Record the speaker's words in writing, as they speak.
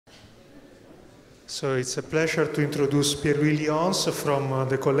So it's a pleasure to introduce Pierre from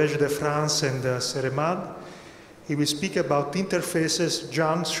the Collège de France and Ceremad. He will speak about interfaces,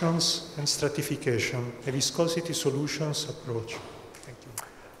 junctions, and stratification, a viscosity solutions approach. Thank you.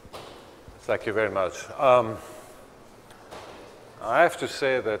 Thank you very much. I have to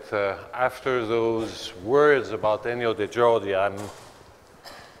say that after those words about Ennio De Giorgi,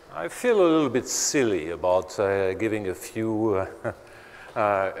 I feel a little bit silly about giving a few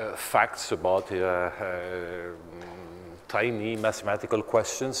facts about tiny mathematical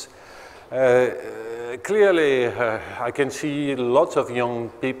questions. Clearly, I can see lots of young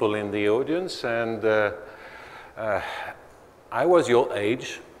people in the audience, and I was your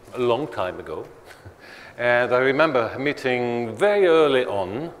age a long time ago. And I remember meeting very early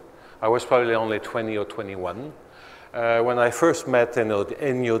on, I was probably only 20 or 21, when I first met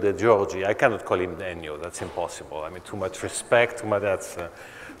Ennio De Giorgi. I cannot call him Ennio, that's impossible. I mean, too much respect, so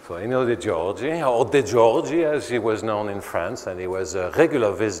Ennio De Giorgi, or De Giorgi as he was known in France, and he was a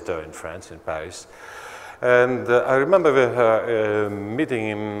regular visitor in France, in Paris. And I remember meeting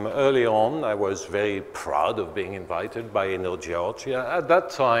him early on. I was very proud of being invited by Ennio De Giorgi. At that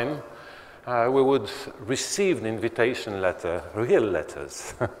time, we would receive an invitation letter, real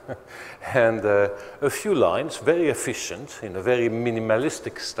letters, and a few lines, very efficient, in a very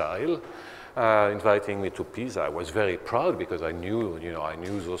minimalistic style, inviting me to Pisa. I was very proud because I knew, I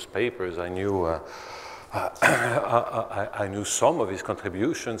knew those papers. I knew, I knew some of his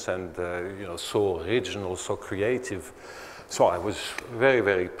contributions, and so original, so creative. So I was very,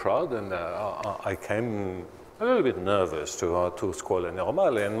 very proud, and I came a little bit nervous to Scuola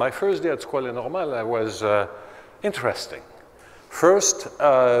Normale. And my first day at Scuola Normale was interesting. First,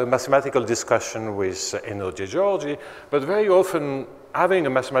 mathematical discussion with Ennio De Giorgi, but very often having a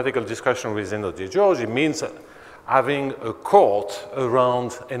mathematical discussion with Ennio De Giorgi means having a court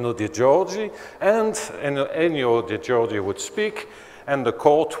around Ennio De Giorgi, and Ennio De Giorgi would speak, and the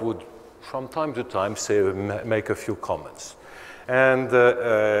court would, from time to time, make a few comments. And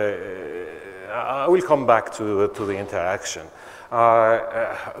I will come back to the interaction.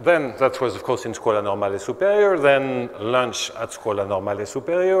 Then that was, of course, in Scuola Normale Superiore, then lunch at Scuola Normale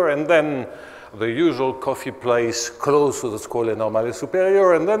Superiore, and then the usual coffee place close to the Scuola Normale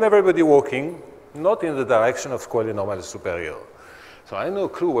Superiore, and then everybody walking, not in the direction of Scuola Normale Superiore. So I had no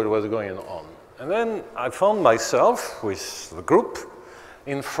clue what was going on. And then I found myself with the group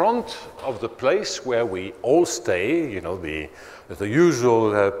in front of the place where we all stay, the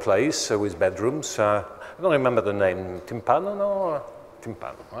usual place with bedrooms. I don't remember the name, Timpano, no?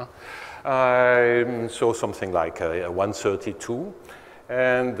 Timpano. Huh? So something like 132,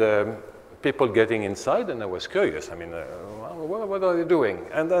 and people getting inside, and I was curious. I mean, what are they doing?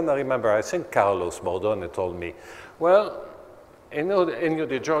 And then I remember, I think Carlos Bordone told me, well, Ennio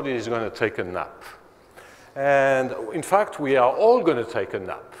De Giorgi is going to take a nap. And in fact, we are all going to take a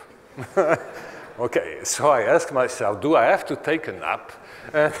nap. Okay, so I asked myself, do I have to take a nap?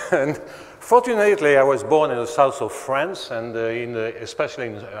 And fortunately, I was born in the south of France, and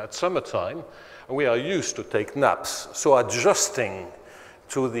especially at summertime, we are used to take naps. So adjusting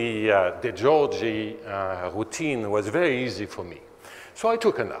to the De Giorgi routine was very easy for me. So I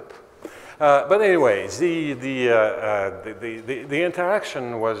took a nap. But anyways, the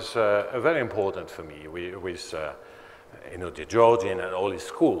interaction was very important for me with Ennio De Giorgi and all his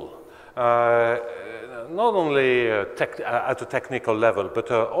school. Not only at a technical level, but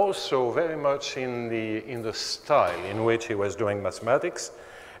also very much in the style in which he was doing mathematics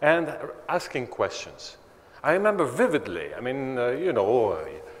and asking questions. I remember vividly, I mean,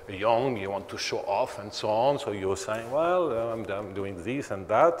 young, you want to show off and so on, so you were saying, well, I'm doing this and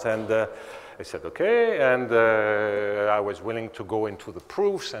that, and I said, okay, and I was willing to go into the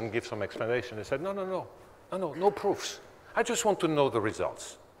proofs and give some explanation. He said, no proofs. I just want to know the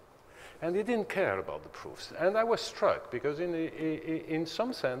results. And he didn't care about the proofs. And I was struck, because in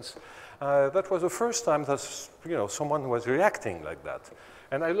some sense, that was the first time that someone was reacting like that.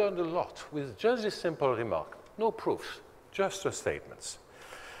 And I learned a lot with just this simple remark. No proofs, just the statements.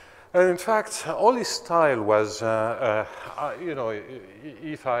 And in fact, all his style was, if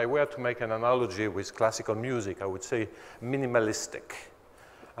I were to make an analogy with classical music, I would say minimalistic.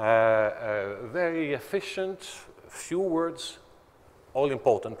 Very efficient, few words, all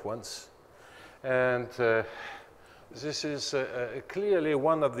important ones. And this is clearly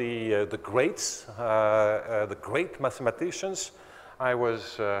one of the greats, the great mathematicians I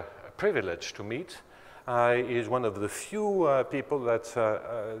was privileged to meet. He is one of the few people that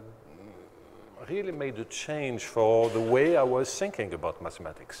really made a change for the way I was thinking about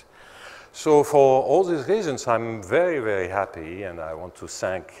mathematics. So for all these reasons, I'm very, very happy, and I want to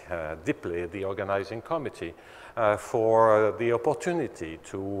thank deeply the organizing committee for the opportunity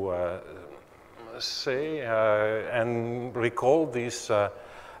to say and recall this a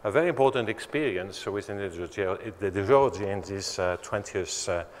very important experience with Ennio De Giorgi in this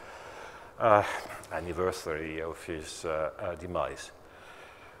 20th anniversary of his demise.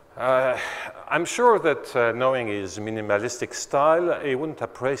 I'm sure that knowing his minimalistic style, he wouldn't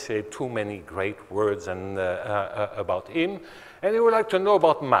appreciate too many great words about him, and he would like to know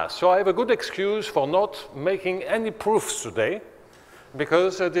about math. So I have a good excuse for not making any proofs today,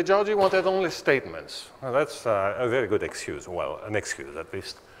 because De Giorgi wanted only statements. Well, that's a very good excuse, well, an excuse at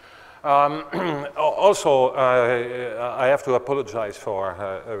least. Also, I have to apologize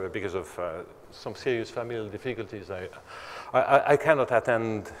for, because of some serious familial difficulties, I cannot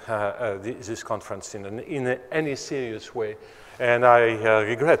attend this conference in any serious way, and I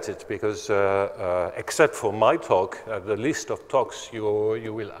regret it because except for my talk, the list of talks you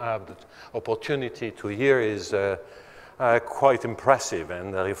will have the opportunity to hear is quite impressive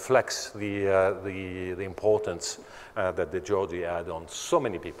and reflects the importance that De Giorgi had on so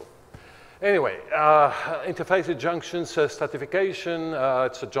many people. Anyway, interfaces, junctions, stratification,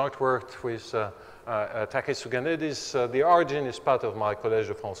 it's a joint work with Takis Suganidis. The origin is part of my Collège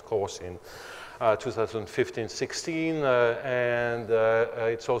de France course in 2015-16, and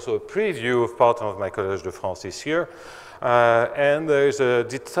it's also a preview of part of my Collège de France this year. And there's a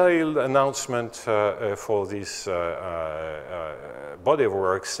detailed announcement for this body of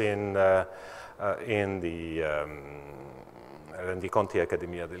works in the Conti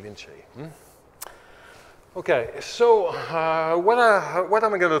Accademia dei Lincei. Okay, so what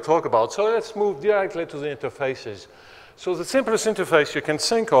am I going to talk about? So let's move directly to the interfaces. So the simplest interface you can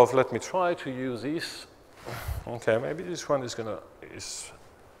think of, let me try to use this. Okay, maybe this one is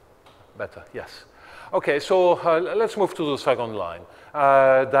better, yes. Okay, so let's move to the second line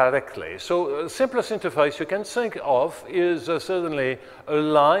directly. So simplest interface you can think of is certainly a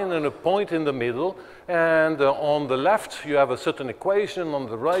line and a point in the middle, and on the left you have a certain equation, on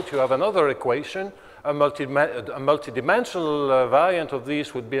the right you have another equation. A multidimensional variant of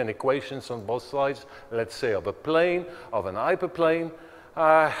these would be an equations on both sides, let's say of a plane, of an hyperplane.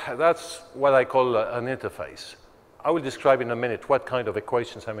 That's what I call an interface. I will describe in a minute what kind of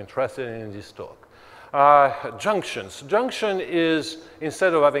equations I'm interested in this talk. Junctions. Junction is,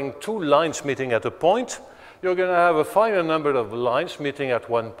 instead of having two lines meeting at a point, you're going to have a finite number of lines meeting at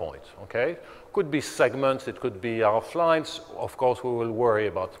one point, okay? Could be segments, it could be half lines. Of course, we will worry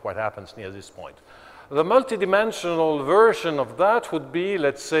about what happens near this point. The multidimensional version of that would be,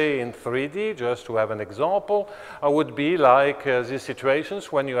 let's say in 3D, just to have an example, would be like these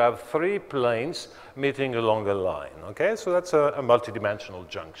situations when you have three planes meeting along a line, okay? So that's a multidimensional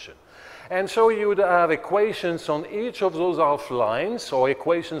junction. And so you would have equations on each of those half lines, or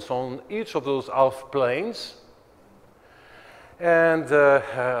equations on each of those half planes, and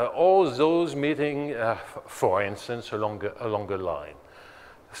all those meeting, for instance, along a line.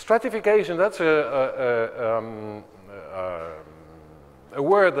 Stratification, that's a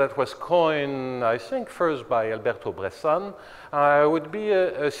word that was coined, I think, first by Alberto Bressan. Would be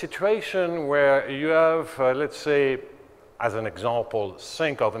a situation where you have, let's say, as an example,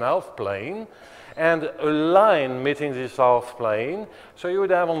 think of an half plane and a line meeting this half plane. So you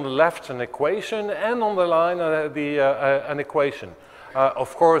would have on the left an equation and on the line an equation.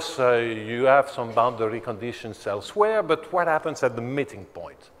 Of course, you have some boundary conditions elsewhere, but what happens at the meeting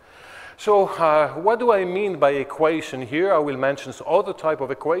point? So what do I mean by equation here? I will mention other type of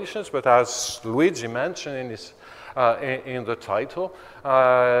equations, but as Luigi mentioned in his in the title,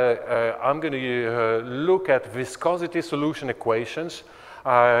 I'm going to look at viscosity solution equations.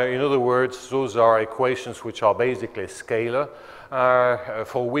 In other words, those are equations which are basically scalar,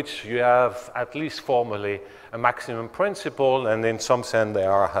 for which you have, at least formally, a maximum principle, and in some sense they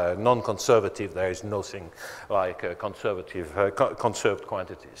are non-conservative. There is nothing like conserved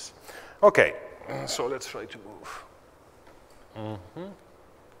quantities. Okay, so let's try to move.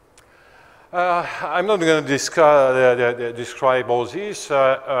 I'm not going to describe all these.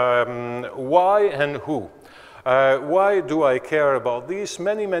 Why and who? Why do I care about these?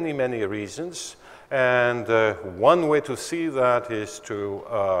 Many, many, many reasons. And one way to see that is to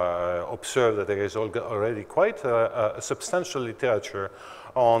observe that there is already quite a substantial literature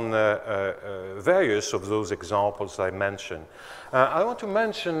on various of those examples I mentioned. I want to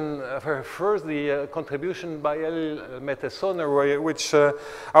mention first the contribution by El Metesone, which,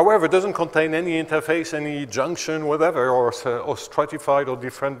 however, doesn't contain any interface, any junction, whatever, or stratified or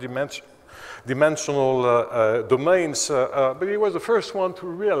different dimensional domains. But he was the first one to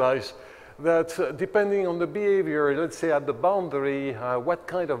realize that depending on the behavior, let's say at the boundary, what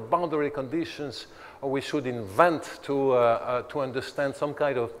kind of boundary conditions we should invent to understand some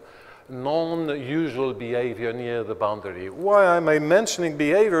kind of non-usual behavior near the boundary. Why am I mentioning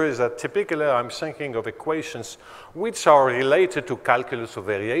behavior is that typically I'm thinking of equations which are related to calculus of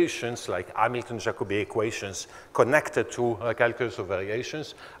variations, like Hamilton-Jacobi equations connected to calculus of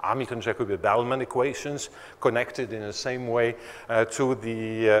variations, Hamilton-Jacobi-Bellman equations connected in the same way to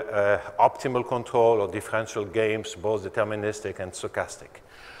the optimal control or differential games, both deterministic and stochastic.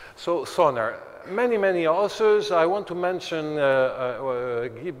 So Sonner. Many authors. I want to mention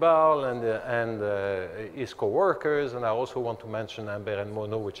Guibal and his co-workers, and I also want to mention Imbert and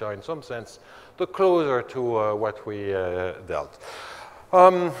Monod, which are in some sense the closer to what we dealt.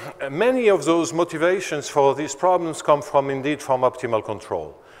 Many of those motivations for these problems come indeed from optimal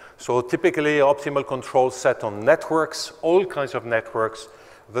control. So typically optimal control set on networks, all kinds of networks.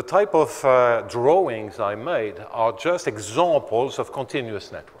 The type of drawings I made are just examples of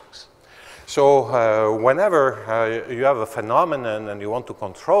continuous networks. So whenever you have a phenomenon and you want to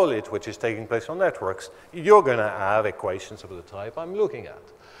control it, which is taking place on networks, you're going to have equations of the type I'm looking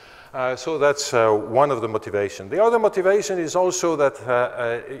at. So that's one of the motivations. The other motivation is also that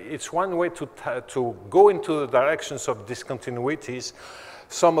it's one way to go into the directions of discontinuities.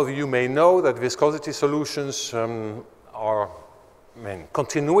 Some of you may know that viscosity solutions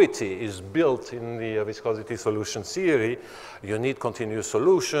continuity is built in the viscosity solution theory. You need continuous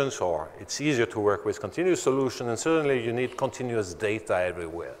solutions, or it's easier to work with continuous solutions, and certainly you need continuous data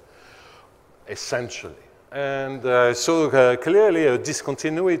everywhere, essentially. And so clearly a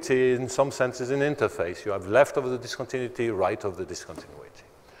discontinuity in some sense is an interface. You have left of the discontinuity, right of the discontinuity.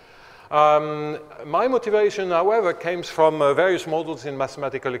 My motivation, however, comes from various models in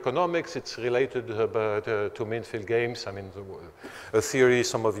mathematical economics. It's related to mean-field games. I mean, a theory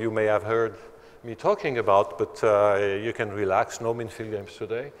some of you may have heard me talking about, but you can relax, no mean-field games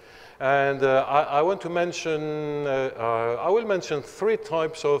today. And I want to mention, I will mention three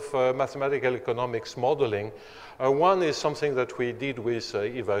types of mathematical economics modeling. One is something that we did with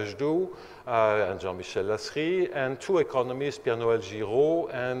Yves Ajdou and Jean-Michel Lasserie, and two economists, Pierre-Noël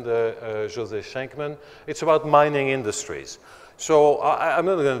Giraud and José Schenkman. It's about mining industries. So I'm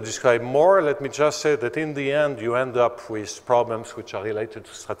not going to describe more. Let me just say that in the end, you end up with problems which are related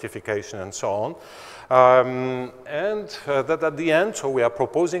to stratification and so on. And that at the end, so we are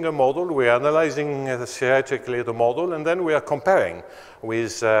proposing a model, we are analyzing theoretically the model, and then we are comparing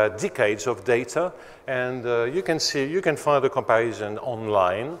with decades of data. And you can see, you can find the comparison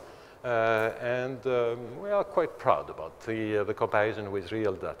online. And we are quite proud about the comparison with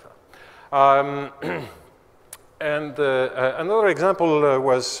real data. And another example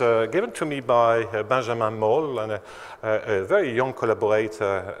was given to me by Benjamin Moll, and a very young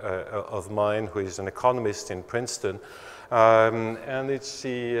collaborator of mine who is an economist in Princeton. And it's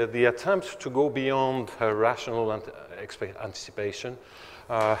the attempt to go beyond rational anticipation.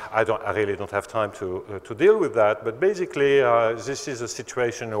 I really don't have time to deal with that, but basically this is a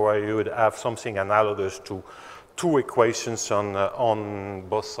situation where you would have something analogous to two equations on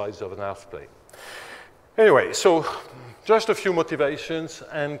both sides of an half plane. Anyway, so just a few motivations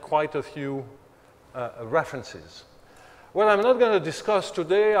and quite a few references. What I'm not going to discuss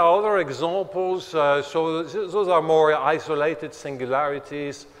today are other examples, so those are more isolated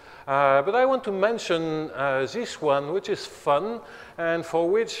singularities. But I want to mention this one, which is fun, and for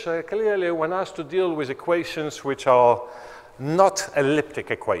which clearly one has to deal with equations which are not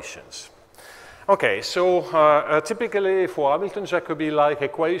elliptic equations. Okay, so typically for Hamilton-Jacobi-like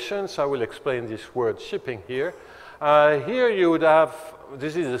equations, I will explain this word shipping here. Here you would have,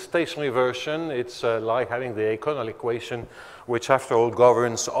 this is a stationary version. It's like having the Aconal equation, which after all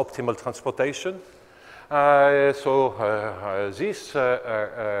governs optimal transportation. This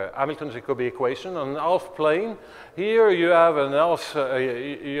Hamilton-Jacobi equation on an half plane, here you have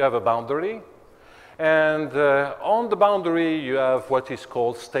you have a boundary. And on the boundary, you have what is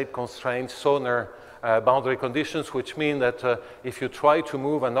called state constraint Sonner boundary conditions, which mean that if you try to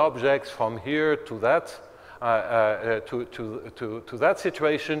move an object from here to that, to that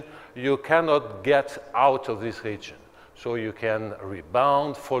situation, you cannot get out of this region. So you can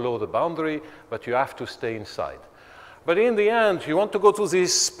rebound, follow the boundary, but you have to stay inside. But in the end, you want to go to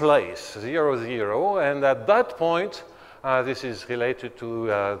this place, 0, 0, and at that point, This is related to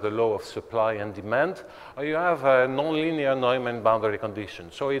the law of supply and demand. You have a nonlinear Neumann boundary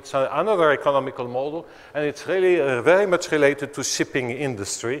condition. So it's another economical model, and it's really very much related to shipping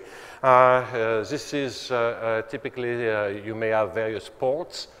industry. This is typically, you may have various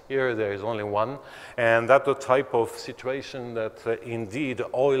ports. Here there is only one, and that's the type of situation that indeed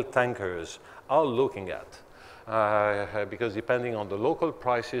oil tankers are looking at. Because depending on the local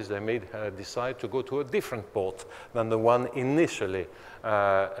prices, they may decide to go to a different port than the one initially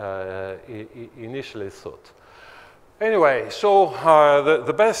thought. Anyway, so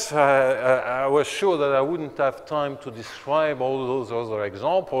the best, I was sure that I wouldn't have time to describe all those other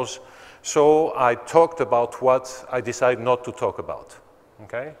examples, so I talked about what I decided not to talk about.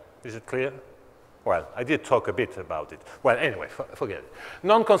 Okay, is it clear? Well, I did talk a bit about it. Well, anyway, forget it.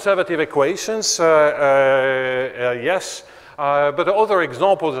 Non-conservative equations, yes, but the other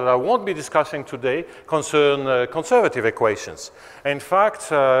examples that I won't be discussing today concern conservative equations. In fact,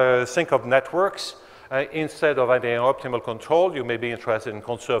 think of networks. Instead of having optimal control, you may be interested in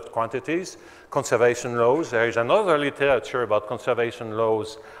conserved quantities, conservation laws. There is another literature about conservation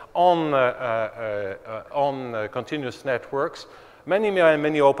laws on continuous networks.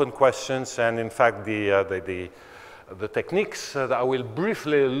 Many open questions, and in fact, the techniques that I will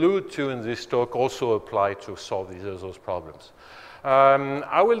briefly allude to in this talk also apply to solve those problems.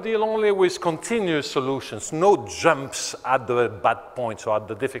 I will deal only with continuous solutions, no jumps at the bad points or at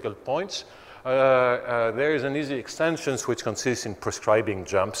the difficult points. There is an easy extension which consists in prescribing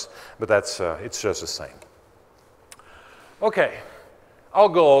jumps, but it's just the same. Okay. Our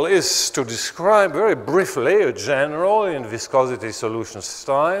goal is to describe very briefly a general in viscosity solution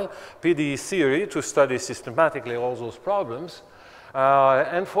style PDE theory to study systematically all those problems.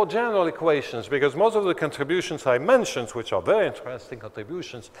 And for general equations, because most of the contributions I mentioned, which are very interesting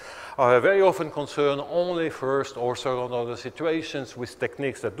contributions, are very often concern only first or second order situations with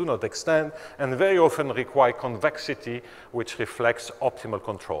techniques that do not extend and very often require convexity, which reflects optimal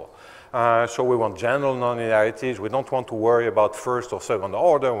control. So we want general nonlinearities. We don't want to worry about first or second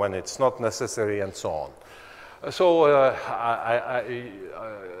order when it's not necessary and so on. So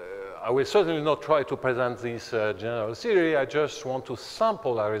I will certainly not try to present this general theory. I just want to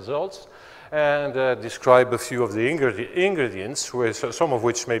sample our results and describe a few of the ingredients, some of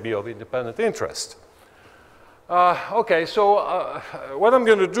which may be of independent interest. Okay, so what I'm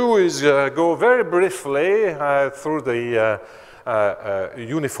going to do is go very briefly through the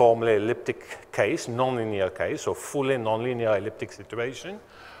uniformly elliptic case, nonlinear case, so fully nonlinear elliptic situation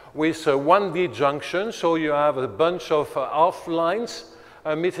with 1D junction. So you have a bunch of half lines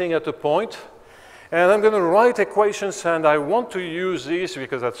meeting at a point. And I'm going to write equations, and I want to use these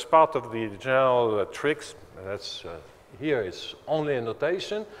because that's part of the general tricks. That's here is only a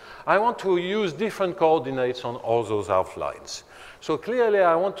notation. I want to use different coordinates on all those half lines. So clearly,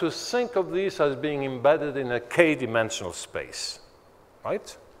 I want to think of this as being embedded in a k-dimensional space,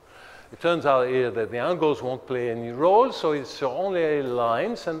 right? It turns out here that the angles won't play any role, so it's only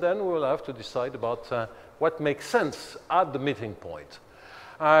lines, and then we'll have to decide about what makes sense at the meeting point.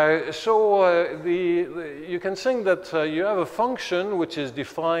 You can think that you have a function which is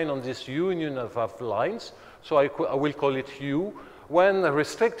defined on this union of half lines, so I will call it u. When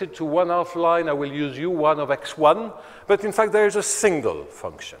restricted to one half line, I will use u1 of x1, but in fact there is a single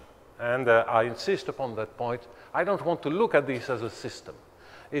function. And I insist upon that point. I don't want to look at this as a system.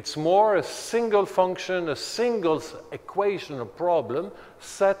 It's more a single function, a single equation or problem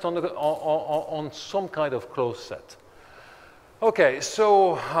set on some kind of closed set. Okay,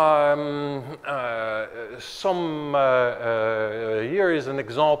 so here is an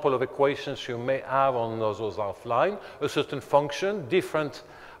example of equations you may have on those half line. A certain function, different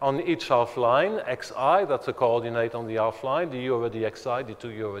on each half line, xi, that's a coordinate on the half line, du over dxi,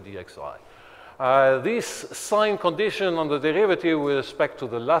 d2u over dxi. This sign condition on the derivative with respect to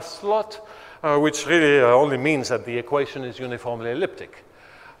the last slot, which really only means that the equation is uniformly elliptic.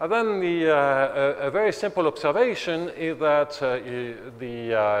 And then a very simple observation is that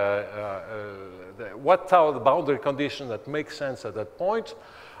what are the boundary conditions that make sense at that point?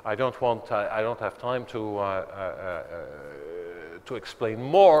 I don't have time to explain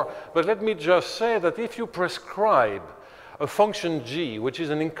more, but let me just say that if you prescribe a function g, which is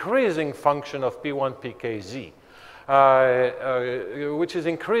an increasing function of p1, pkz, which is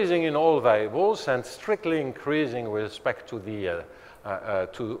increasing in all variables and strictly increasing with respect to the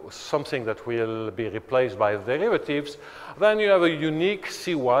to something that will be replaced by derivatives, then you have a unique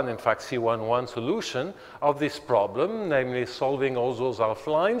C1, in fact C11 solution of this problem, namely solving all those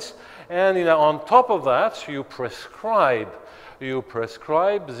half-lines. And on top of that, you prescribe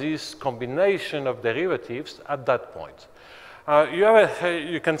this combination of derivatives at that point.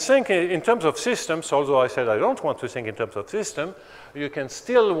 You can think in terms of systems, although I said I don't want to think in terms of system. You can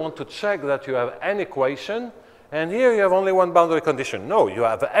still want to check that you have n equation, and here you have only one boundary condition. No, you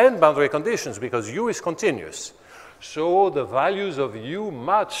have n boundary conditions because u is continuous. So the values of u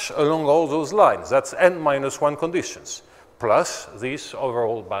match along all those lines. That's n minus 1 conditions, plus this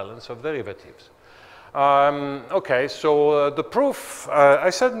overall balance of derivatives. Okay, so the proof, I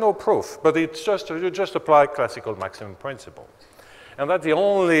said no proof, but it's just, you just apply classical maximum principle. And that's the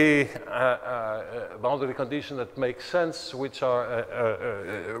only boundary condition that makes sense, which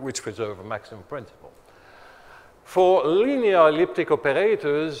preserve a maximum principle. For linear elliptic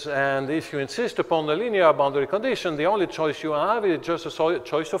operators, and if you insist upon a linear boundary condition, the only choice you have is just a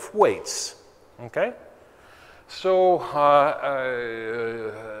choice of weights, okay? So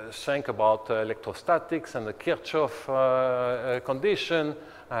think about electrostatics and the Kirchhoff condition,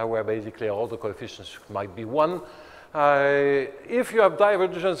 where basically all the coefficients might be 1. If you have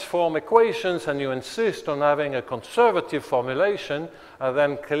divergence form equations and you insist on having a conservative formulation,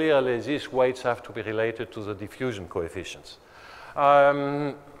 then clearly these weights have to be related to the diffusion coefficients.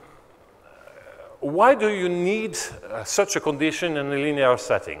 Why do you need such a condition in a linear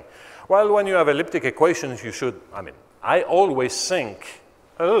setting? Well, when you have elliptic equations, you should, I always think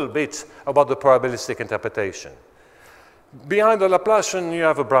a little bit about the probabilistic interpretation. Behind the Laplacian, you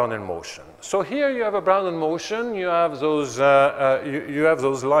have a Brownian motion. So here you have a Brownian motion, you have those, you have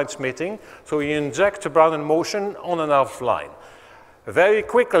those lines meeting, so you inject a Brownian motion on an half line. Very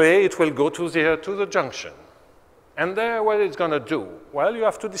quickly, it will go to the junction. And there, what it's going to do? Well, you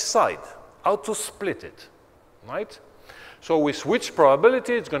have to decide how to split it, right? So with which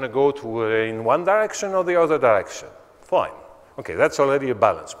probability it's going to go to in one direction or the other direction. Fine. Okay, that's already a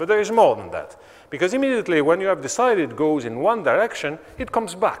balance. But there is more than that. Because immediately when you have decided it goes in one direction, it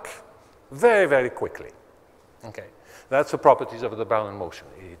comes back very, very quickly. Okay, that's the properties of the Brownian motion.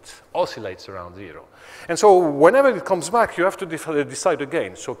 It oscillates around 0. And so whenever it comes back, you have to decide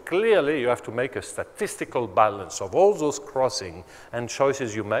again. So clearly you have to make a statistical balance of all those crossing and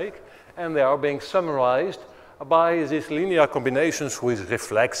choices you make, and they are being summarized by these linear combinations which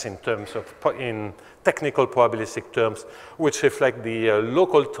reflects in terms of, in technical probabilistic terms, which reflect the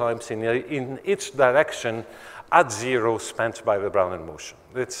local times in each direction at 0 spent by the Brownian motion.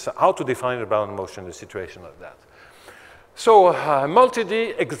 It's how to define the Brownian motion in a situation like that. So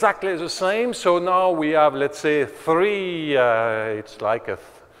multi-D, exactly the same. So now we have, let's say, 3, it's like a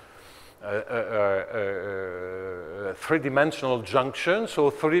three-dimensional junction, so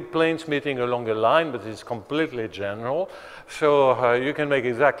 3 planes meeting along a line, but it's completely general. So you can make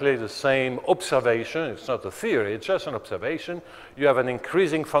exactly the same observation. It's not a theory, it's just an observation. You have an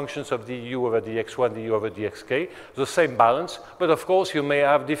increasing functions of du over dx1, du over dxk, the same balance, but of course you may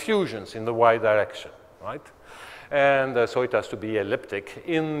have diffusions in the y direction, right? And so it has to be elliptic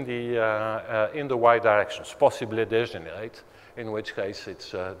in the y directions, possibly degenerate, in which case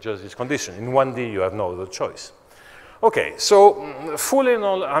it's just this condition. In 1D, you have no other choice. Okay, so fully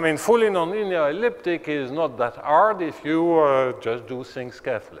non-linear elliptic is not that hard if you just do things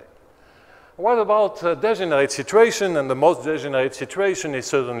carefully. What about degenerate situation? And the most degenerate situation is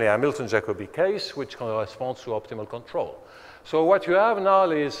certainly a Hamilton-Jacobi case, which corresponds to optimal control. So what you have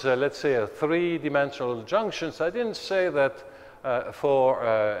now is, let's say, a 3-dimensional junctions. I didn't say that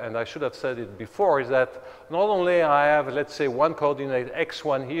and I should have said it before, is that not only I have, let's say, one coordinate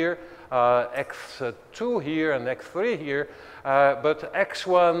x1 here, x2 here, and x3 here, but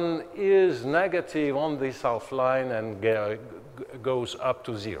x1 is negative on this half line and goes up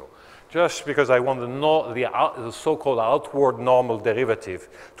to 0. Just because I want the so-called outward normal derivative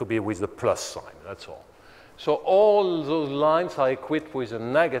to be with the plus sign, that's all. So all those lines are equipped with a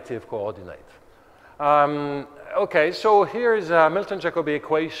negative coordinate. Okay, so here is a Hamilton-Jacobi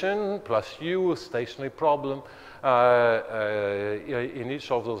equation plus u, stationary problem in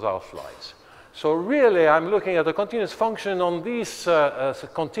each of those half lines. So really, I'm looking at a continuous function on this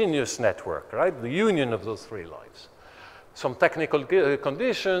continuous network, right? The union of those 3 lines. Some technical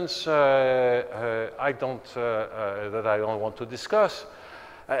conditions that I don't want to discuss.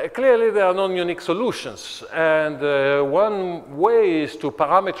 Clearly, there are non-unique solutions, and one way is to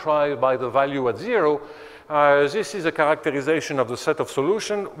parameterize by the value at 0. This is a characterization of the set of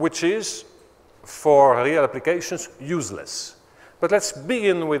solution, which is, for real applications, useless. But let's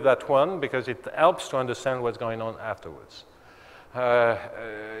begin with that one, because it helps to understand what's going on afterwards.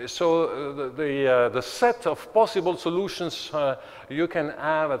 The set of possible solutions you can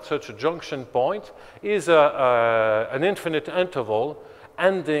have at such a junction point is an infinite interval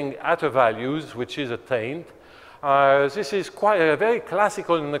ending at a values which is attained. This is quite very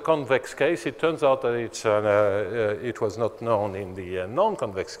classical in the convex case. It turns out that it was not known in the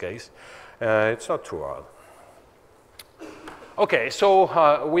non-convex case. It's not too hard. Okay,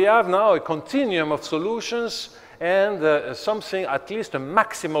 so we have now a continuum of solutions and something, at least a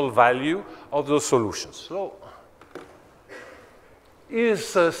maximal value of those solutions. So,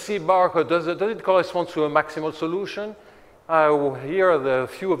 is C bar, does it correspond to a maximal solution? Here are the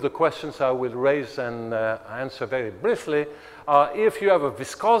few of the questions I will raise and answer very briefly. If you have a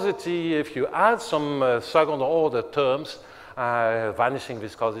viscosity, if you add some second order terms, vanishing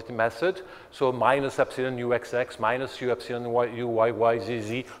viscosity method, so minus epsilon uxx, minus u epsilon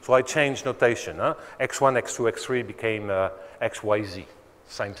uyy, so I changed notation. X1, X2, X3 became xyz,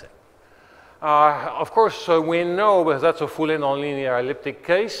 same thing. Of course, we know that's a fully nonlinear elliptic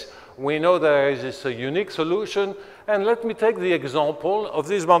case. We know there is this unique solution, and let me take the example of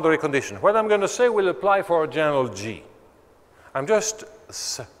this boundary condition. What I'm going to say will apply for a general G. I'm just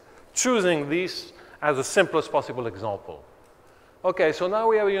choosing this as the simplest possible example. Okay, so now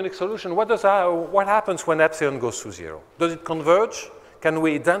we have a unique solution. What happens when epsilon goes to 0? Does it converge? Can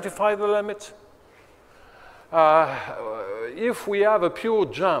we identify the limit? If we have a pure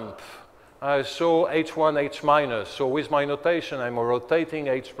jump, so h1, h minus, so with my notation, I'm rotating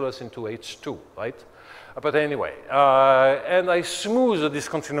h plus into h2, right? But anyway, and I smooth the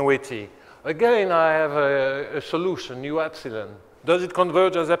discontinuity. Again, I have a solution, u epsilon. Does it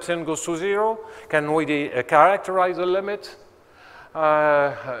converge as epsilon goes to 0? Can we characterize the limit?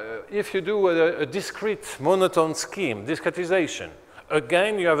 If you do a discrete monotone scheme, discretization,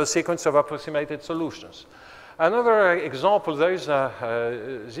 again, you have a sequence of approximated solutions. Another example, there is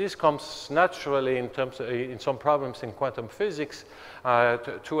this comes naturally in some problems in quantum physics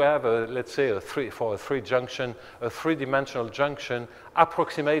to have, let's say, for a three-dimensional junction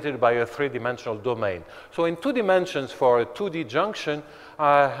approximated by a three-dimensional domain. So in 2 dimensions for a 2D junction,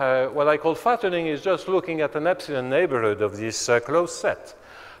 what I call fattening is just looking at an epsilon neighborhood of this closed set.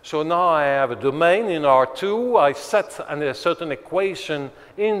 So now I have a domain in R2. I set a certain equation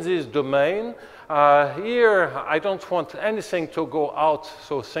in this domain. Here, I don't want anything to go out,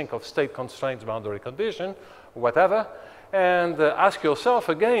 so think of state constraints, boundary condition, whatever. And ask yourself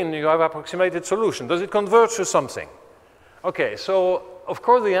again, you have approximated solution. Does it converge to something? Okay, so of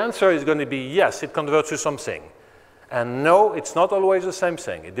course the answer is going to be yes, it converges to something. And no, it's not always the same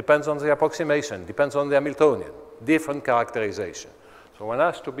thing. It depends on the approximation, depends on the Hamiltonian, different characterization. So one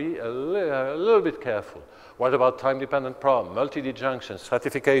has to be a little bit careful. What about time-dependent problem, multi-D junctions,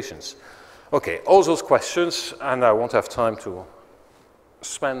 stratifications? Okay, all those questions, and I won't have time to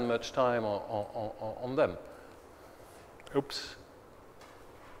spend much time on them. Oops.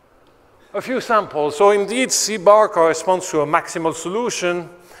 A few samples. So indeed, C bar corresponds to a maximal solution,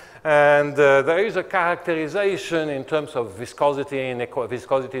 and there is a characterization in terms of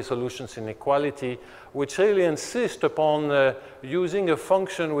viscosity solutions inequality, which really insist upon using a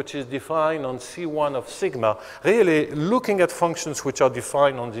function which is defined on C1 of sigma, really looking at functions which are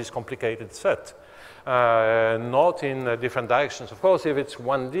defined on this complicated set, not in different directions. Of course, if it's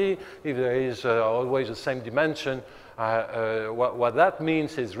 1D, if there is always the same dimension, what that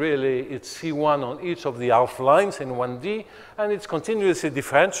means is really it's C1 on each of the half lines in 1D, and it's continuously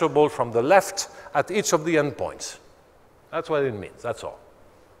differentiable from the left at each of the endpoints. That's what it means, that's all.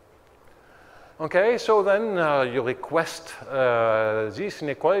 Okay, so then you request these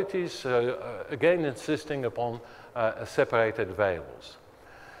inequalities, again insisting upon separated variables.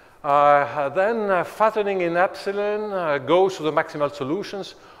 Then fattening in epsilon goes to the maximal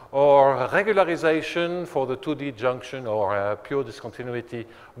solutions, or regularization for the 2D junction or pure discontinuity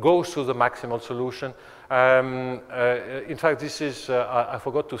goes to the maximal solution. In fact, this is, I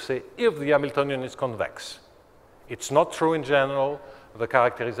forgot to say, if the Hamiltonian is convex. It's not true in general. The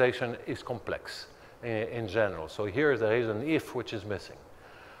characterization is complex in general. So here there is an if which is missing.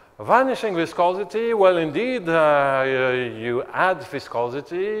 Vanishing viscosity, well, indeed, you add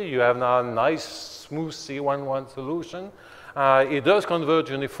viscosity. You have now a nice, smooth C11 solution. It does converge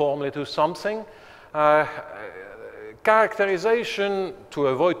uniformly to something. Characterization, to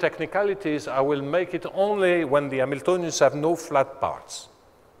avoid technicalities, I will make it only when the Hamiltonians have no flat parts.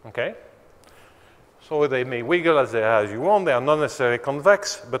 Okay? So they may wiggle as you want. They are not necessarily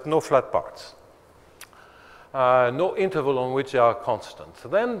convex, but no flat parts. no interval on which they are constant.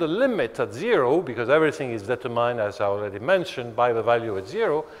 Then the limit at 0, because everything is determined, as I already mentioned, by the value at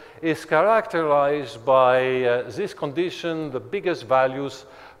 0, is characterized by this condition, the biggest values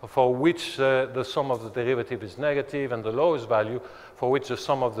for which the sum of the derivative is negative, and the lowest value for which the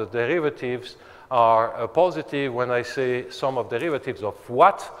sum of the derivatives are positive. When I say sum of derivatives of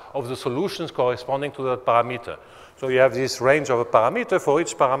what? Of the solutions corresponding to that parameter. So you have this range of a parameter. For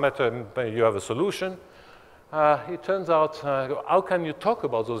each parameter, you have a solution. It turns out, how can you talk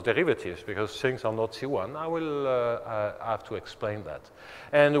about those derivatives? Because things are not C1. I will have to explain that.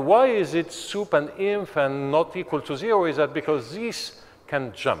 And why is it sup and inf and not equal to 0? Is that because these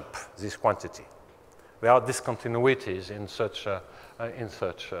can jump, this quantity. There are discontinuities in such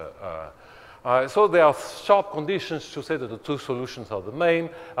so there are sharp conditions to say that the two solutions are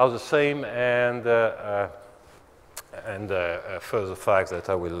the same, and further facts that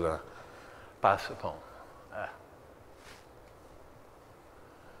I will pass upon.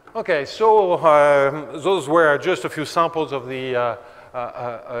 Okay, so those were just a few samples of the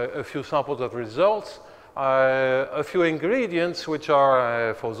results. A few ingredients which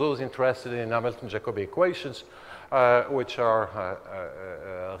are, for those interested in Hamilton-Jacobi equations, which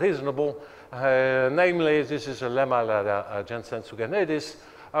are reasonable. Namely, this is a lemma Jensen-Tsouganidis,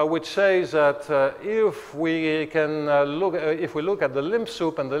 which says that if we look at the limb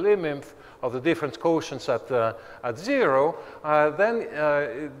sup and the limb inf of the different quotients at 0, then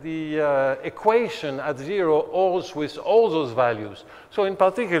the equation at 0 holds with all those values. So in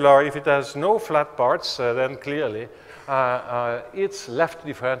particular, if it has no flat parts, then clearly it's left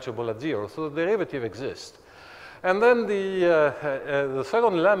differentiable at 0. So the derivative exists. And then the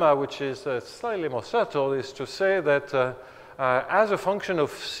second lemma, which is slightly more subtle, is to say that as a function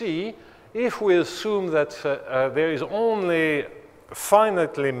of C, if we assume that there is only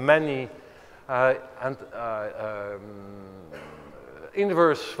finitely many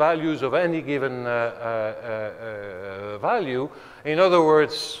inverse values of any given value, in other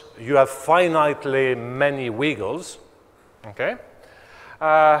words, you have finitely many wiggles, okay?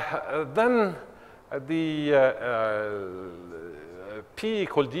 Then the P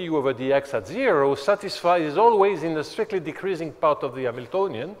equal du over dx at 0 is always in the strictly decreasing part of the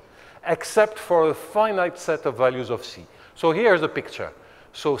Hamiltonian, except for a finite set of values of C. So here's the picture.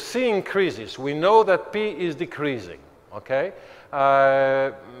 So C increases. We know that P is decreasing, okay?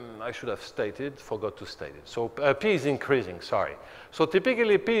 I should have forgot to state it. So P is increasing, sorry. So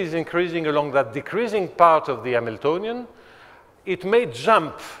typically P is increasing along that decreasing part of the Hamiltonian. It may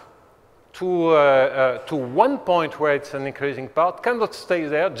jump to one point where it's an increasing part, cannot stay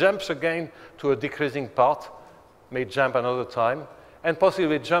there, jumps again to a decreasing part, may jump another time, and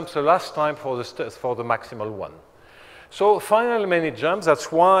possibly jumps the last time for the maximal one. So finally many jumps.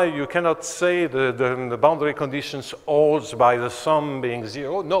 That's why you cannot say the boundary conditions holds by the sum being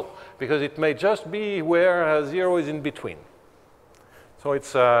 0. No, because it may just be where 0 is in between. So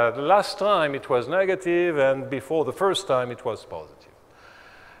it's the last time it was negative, and before the first time it was positive.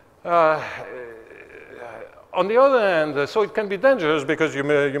 On the other hand, so it can be dangerous because you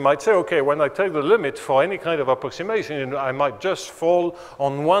might say, okay, when I take the limit for any kind of approximation, I might just fall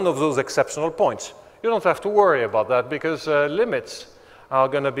on one of those exceptional points. You don't have to worry about that because limits are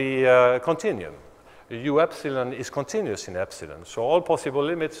going to be continuum. U epsilon is continuous in epsilon. So all possible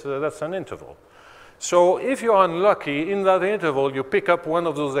limits, that's an interval. So if you're unlucky in that interval, you pick up one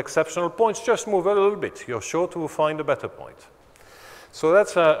of those exceptional points, just move a little bit. You're sure to find a better point. So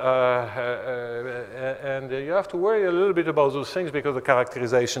that's, and you have to worry a little bit about those things because the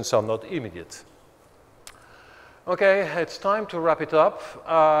characterizations are not immediate. Okay, it's time to wrap it up.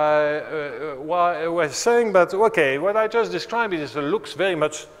 We're saying that, okay, what I just described looks very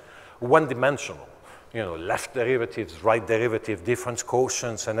much one-dimensional. You know, left derivatives, right derivative, difference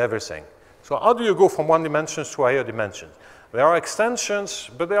quotients, and everything. So how do you go from one dimension to higher dimensions? There are extensions,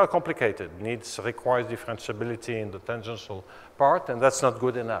 but they are complicated. Requires differentiability in the tangential part, and that's not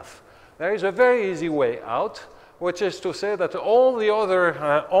good enough. There is a very easy way out, which is to say that all the other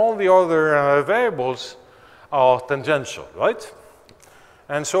variables are tangential, right?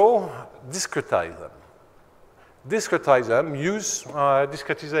 And so discretize them. Discretize them, use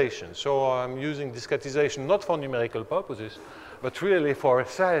discretization. So I'm using discretization not for numerical purposes, but really for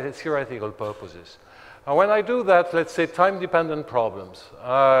theoretical purposes. And when I do that, let's say time-dependent problems.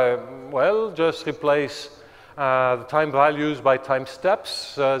 Well, just replace the time values by time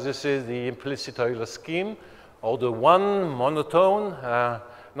steps. This is the implicit Euler scheme, or the one monotone.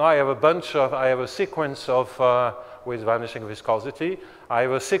 Now I have a sequence of, with vanishing viscosity. I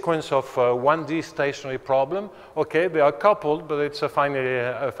have a sequence of 1D stationary problem. Okay, they are coupled, but it's a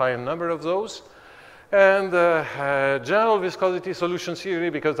finite number of those. And general viscosity solution theory,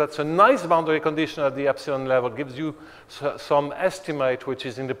 because that's a nice boundary condition at the epsilon level, gives you some estimate which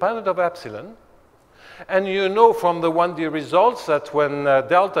is independent of epsilon. And you know from the 1D results that when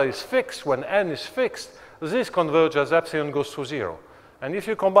delta is fixed, when n is fixed, this converges as epsilon goes to 0. And if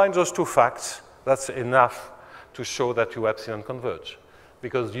you combine those two facts, that's enough to show that u epsilon converge,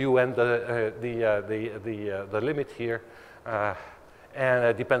 because u and the limit here and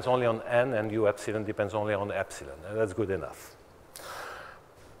it depends only on n, and u epsilon depends only on epsilon, and that's good enough.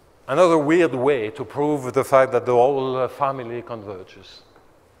 Another weird way to prove the fact that the whole family converges.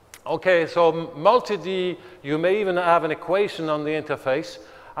 Okay, so multi-D, you may even have an equation on the interface.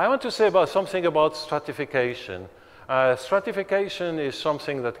 I want to say something about stratification. Stratification is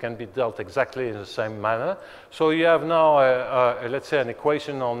something that can be dealt exactly in the same manner. So you have now, let's say, an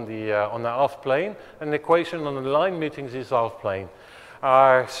equation on the half plane, an equation on the line meeting this half plane.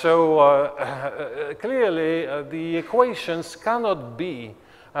 Clearly, the equations cannot be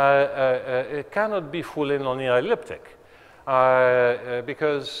fully linear elliptic.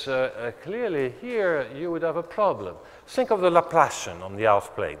 Because clearly here you would have a problem. Think of the Laplacian on the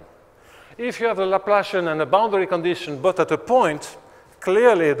half plane. If you have a Laplacian and a boundary condition, but at a point,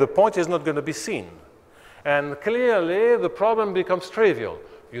 clearly the point is not going to be seen. And clearly the problem becomes trivial.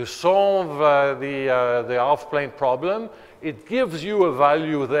 You solve the half plane problem, it gives you a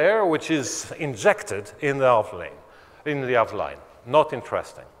value there which is injected in the half line. Not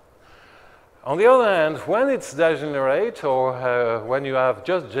interesting. On the other hand, when it's degenerate, or when you have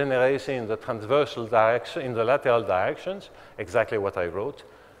just generation in the transversal direction, in the lateral directions, exactly what I wrote,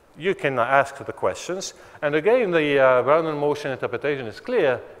 you can ask the questions. And again, the Brownian motion interpretation is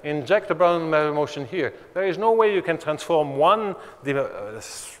clear. Inject a Brownian motion here. There is no way you can transform one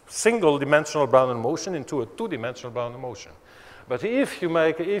single-dimensional Brownian motion into a two-dimensional Brownian motion. But if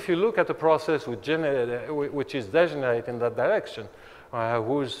you look at a process which is degenerate in that direction,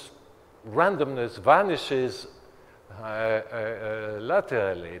 whose randomness vanishes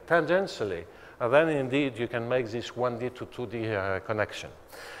laterally, tangentially, then indeed you can make this 1D to 2D connection.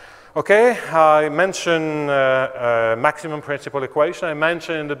 Okay, I mentioned maximum principal equation. I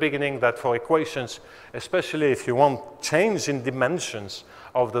mentioned in the beginning that for equations, especially if you want change in dimensions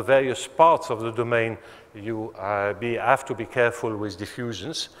of the various parts of the domain, you have to be careful with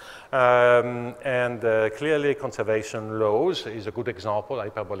diffusions. Clearly conservation laws is a good example.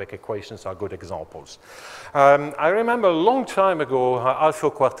 Hyperbolic equations are good examples. I remember a long time ago, Alfio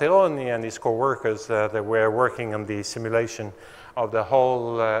Quarteroni and his co-workers, they were working on the simulation of the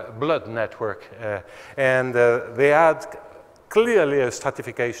whole blood network. They had clearly a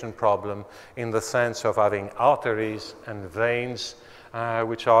stratification problem in the sense of having arteries and veins,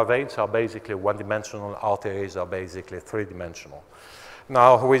 which veins are basically one-dimensional, arteries are basically three-dimensional.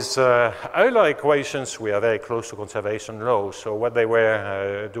 Now, with Euler equations, we are very close to conservation laws, so what they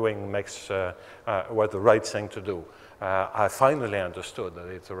were doing was the right thing to do. I finally understood that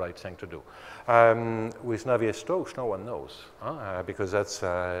it's the right thing to do. With Navier-Stokes, no one knows, because that's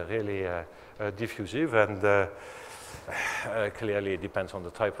really diffusive, and clearly it depends on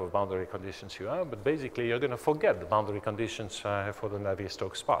the type of boundary conditions you have, but basically you're going to forget the boundary conditions for the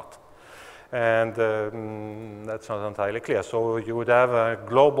Navier-Stokes part. And that's not entirely clear. So you would have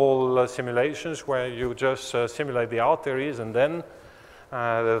global simulations where you just simulate the arteries and then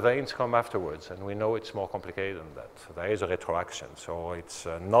the veins come afterwards. And we know it's more complicated than that. There is a retroaction, so it's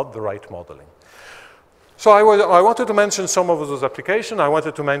not the right modeling. So I wanted to mention some of those applications. I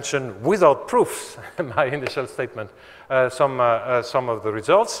wanted to mention, without proofs, my initial statement, some of the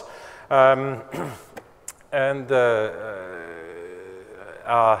results.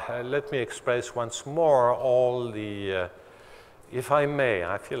 Let me express once more all the, if I may,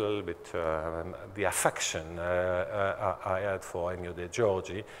 I feel a little bit the affection I had for Ennio De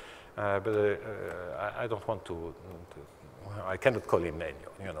Giorgi, but I don't want to, I cannot call him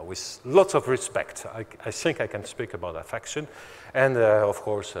Ennio, you know, with lots of respect. I think I can speak about affection and, of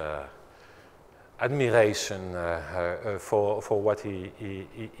course, admiration for what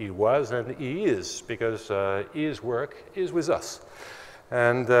he was and he is, because his work is with us.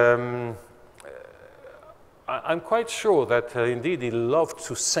 And I'm quite sure that indeed he loved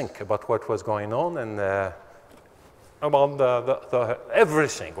to think about what was going on and about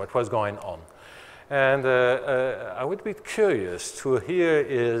everything, what was going on. And I would be curious to hear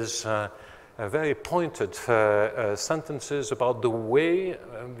his very pointed sentences about the way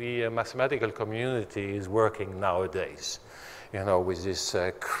the mathematical community is working nowadays. You know, with this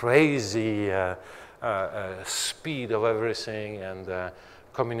crazy speed of everything and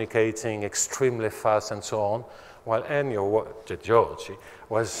communicating extremely fast and so on. while Ennio De Giorgi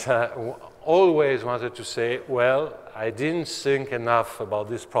was always wanted to say, well, I didn't think enough about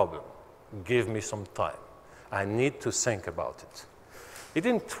this problem. Give me some time. I need to think about it. He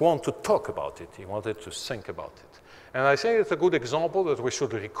didn't want to talk about it. He wanted to think about it. And I think it's a good example that we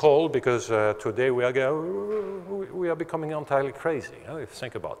should recall because today we are becoming entirely crazy if you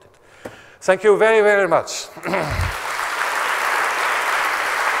think about it. Thank you very, very much.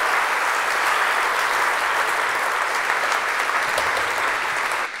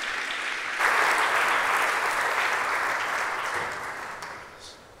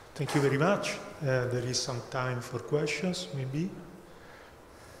 Thank you very much. There is some time for questions, maybe.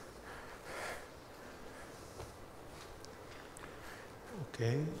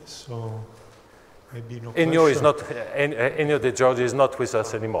 Okay, so maybe no Ennio question. is not, Ennio De Giorgi is not with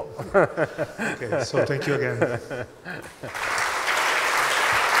us anymore. Okay, so thank you again.